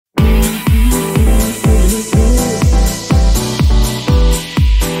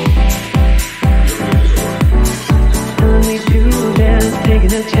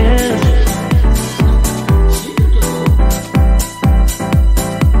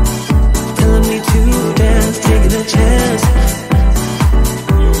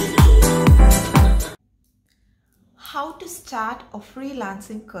a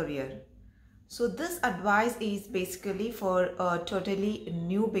freelancing career. So this advice is basically for totally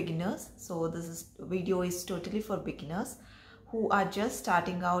new beginners. So video is totally for beginners who are just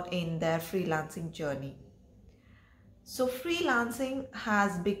starting out in their freelancing journey. So freelancing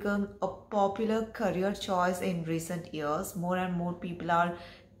has become a popular career choice in recent years. More and more people are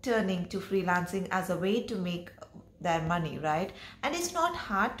turning to freelancing as a way to make their money, right? And it's not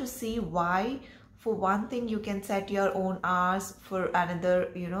hard to see why. For one thing, you can set your own hours. For another,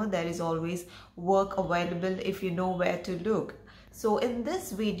 there is always work available if you know where to look. So in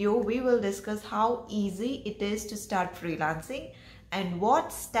this video, we will discuss how easy it is to start freelancing and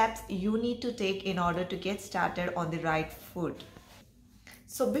what steps you need to take in order to get started on the right foot.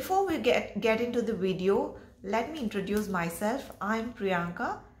 So before we get into the video, let me introduce myself. I'm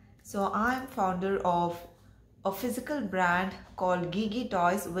Priyanka. So I'm founder of a physical brand called Gigi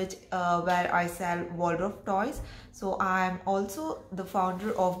Toys, where I sell Waldorf toys. So I'm also the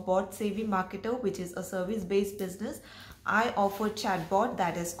founder of Bot Savvy Marketer, which is a service-based business. I offer chatbot,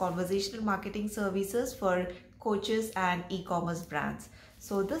 that is conversational marketing services for coaches and e-commerce brands.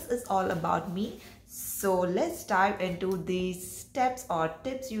 So this is all about me. So let's dive into the steps or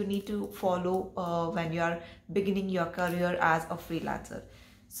tips you need to follow when you are beginning your career as a freelancer.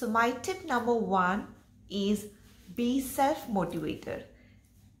 So my tip number one is be self-motivated.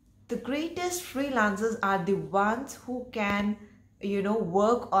 The greatest freelancers are the ones who can,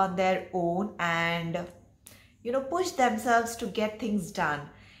 work on their own and, push themselves to get things done.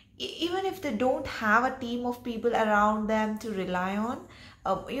 Even if they don't have a team of people around them to rely on,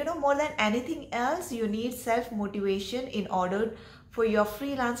 more than anything else, you need self-motivation in order for your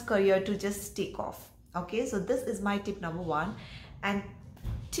freelance career to just take off. Okay, so this is my tip number one. And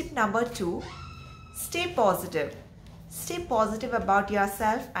tip number two, stay positive. Stay positive about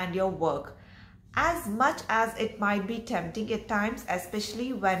yourself and your work. As much as it might be tempting at times,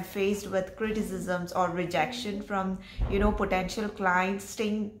 especially when faced with criticisms or rejection from, potential clients,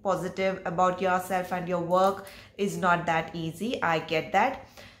 staying positive about yourself and your work is not that easy. I get that.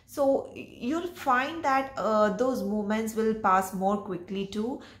 So you'll find that those moments will pass more quickly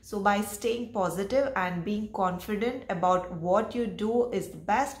too. So by staying positive and being confident about what you do is the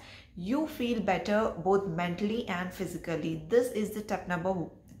best, you feel better both mentally and physically. This is the tip number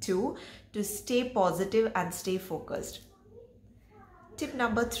two, to stay positive and stay focused. Tip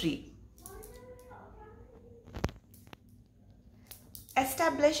number three,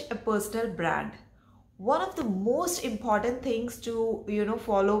 establish a personal brand. One of the most important things to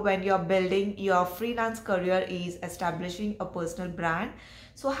follow when you're building your freelance career is establishing a personal brand.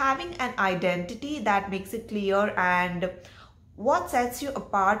 So having an identity that makes it clear, and what sets you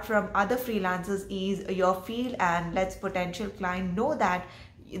apart from other freelancers is your field and lets potential client know that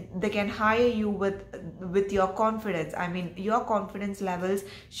they can hire you with your confidence. I mean, your confidence levels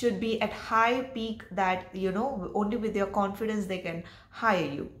should be at high peak, that only with your confidence they can hire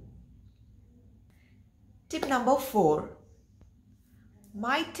you. Tip number four.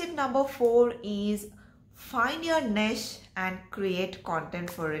 My tip number four is find your niche and create content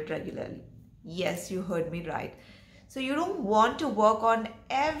for it regularly. Yes, you heard me right. So you don't want to work on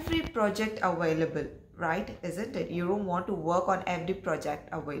every project available, right? Isn't it? You don't want to work on every project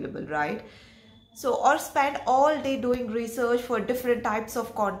available, right? So, or spend all day doing research for different types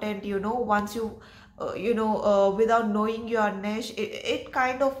of content, once you without knowing your niche, it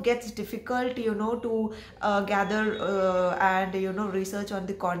kind of gets difficult, to gather and research on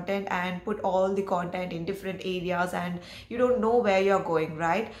the content and put all the content in different areas, and you don't know where you're going,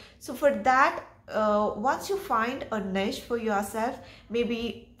 right? So for that, once you find a niche for yourself,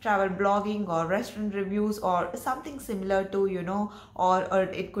 maybe travel blogging or restaurant reviews or something similar to, or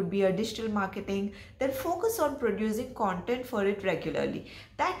it could be a digital marketing, then focus on producing content for it regularly.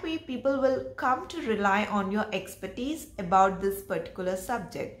 That way people will come to rely on your expertise about this particular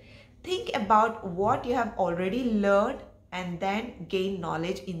subject. Think about what you have already learned and then gain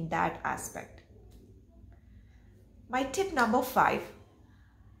knowledge in that aspect. My tip number five.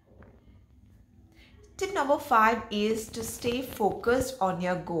 Tip number five is to stay focused on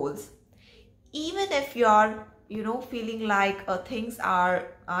your goals. Even if you're, feeling like things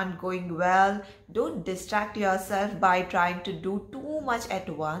aren't going well, don't distract yourself by trying to do too much at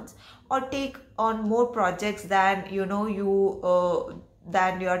once or take on more projects than, you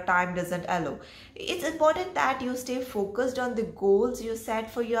than your time doesn't allow. It's important that you stay focused on the goals you set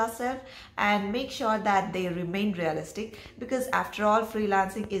for yourself and make sure that they remain realistic, because after all,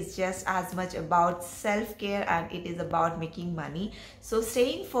 freelancing is just as much about self-care and it is about making money. So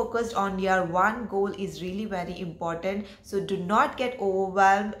staying focused on your one goal is really very important. So do not get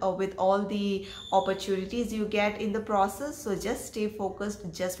overwhelmed with all the opportunities you get in the process. So just stay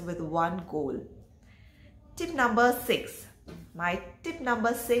focused just with one goal. Tip number 6. My tip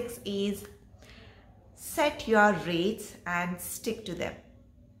number 6 is set your rates and stick to them.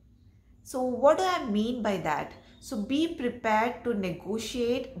 So what do I mean by that? So be prepared to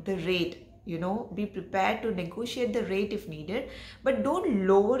negotiate the rate. Be prepared to negotiate the rate if needed, but don't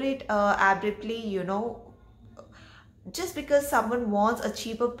lower it abruptly. Just because someone wants a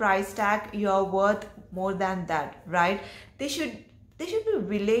cheaper price tag, you're worth more than that, right? They should be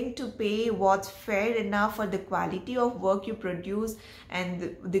willing to pay what's fair enough for the quality of work you produce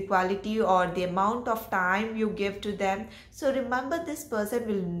and the quality or the amount of time you give to them. So remember, this person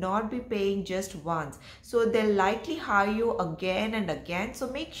will not be paying just once, so they'll likely hire you again and again. So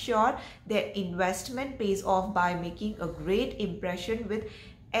make sure their investment pays off by making a great impression with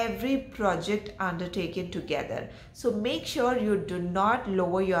every project undertaken together. So make sure you do not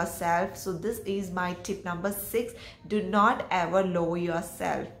lower yourself. So this is my tip number 6. Do not ever lower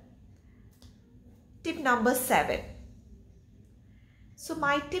yourself. Tip number 7. So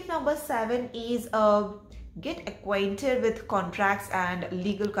my tip number 7 is get acquainted with contracts and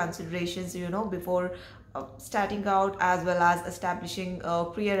legal considerations, before starting out, as well as establishing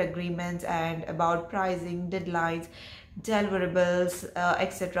clear agreements and about pricing, deadlines, deliverables,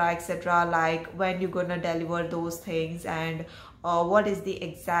 etc., like when you're gonna deliver those things, and what is the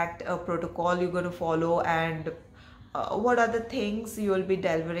exact protocol you're gonna follow, and what are the things you will be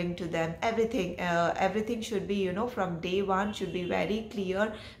delivering to them. Everything should be, from day one, should be very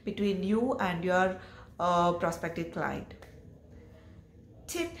clear between you and your prospective client.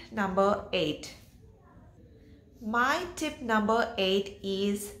 Tip number 8. My tip number 8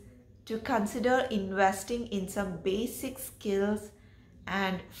 is to consider investing in some basic skills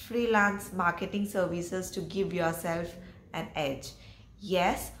and freelance marketing services to give yourself an edge.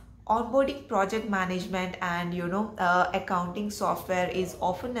 Yes, onboarding, project management, and accounting software is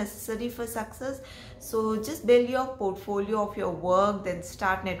often necessary for success. So just build your portfolio of your work, then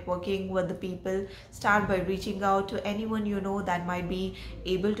start networking with the people. Start by reaching out to anyone that might be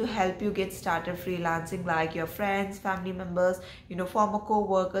able to help you get started freelancing, like your friends, family members, former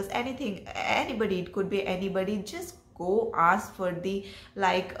co-workers, anybody. It could be anybody. Just go ask for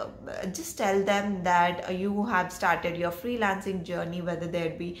just tell them that you have started your freelancing journey, whether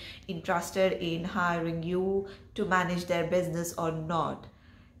they'd be interested in hiring you to manage their business or not.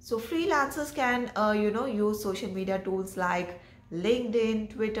 So freelancers can use social media tools like LinkedIn,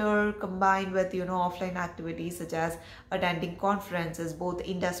 Twitter, combined with offline activities such as attending conferences, both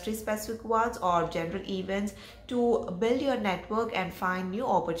industry specific ones or general events, to build your network and find new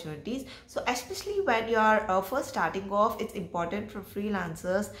opportunities. So especially when you are first starting off, it's important for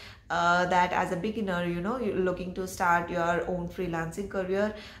freelancers that as a beginner, you're looking to start your own freelancing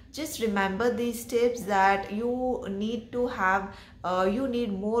career. Just remember these tips, that you need to have you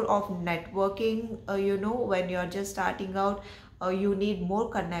need more of networking. When you're just starting out, you need more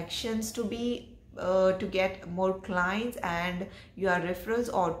connections to get more clients, and your referrals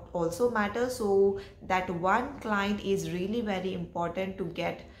also matter. So that one client is really very important to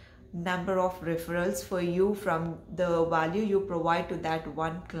get number of referrals for you from the value you provide to that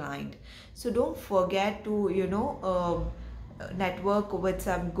one client. So don't forget to network with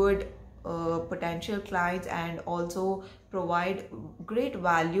some good potential clients, and also provide great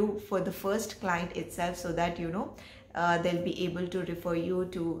value for the first client itself, so that they'll be able to refer you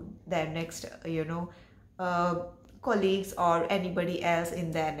to their next colleagues or anybody else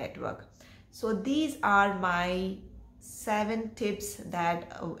in their network. So these are my 7 tips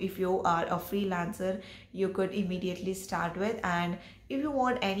that if you are a freelancer, you could immediately start with. And if you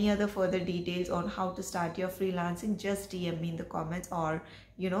want any other further details on how to start your freelancing, just DM me in the comments, or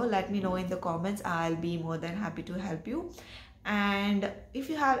let me know in the comments. I'll be more than happy to help you. And if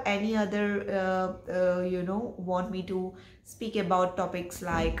you have any other want me to speak about topics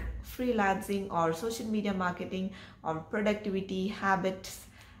like freelancing or social media marketing or productivity habits,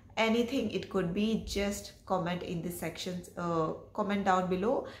 anything it could be, just comment in the sections, comment down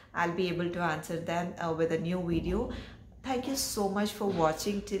below. I'll be able to answer them with a new video. Thank you so much for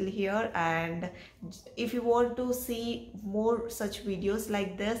watching till here, and if you want to see more such videos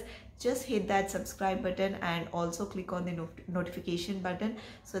like this, just hit that subscribe button and also click on the notification button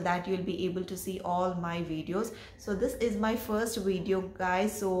so that you'll be able to see all my videos. So this is my first video,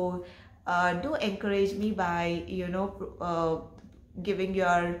 guys, so do encourage me by giving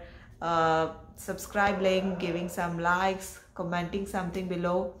your subscribe link, giving some likes, commenting something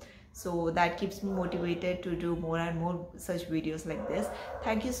below, so that keeps me motivated to do more and more such videos like this.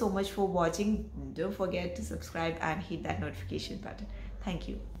 Thank you so much for watching. Don't forget to subscribe and hit that notification button. Thank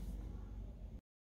you.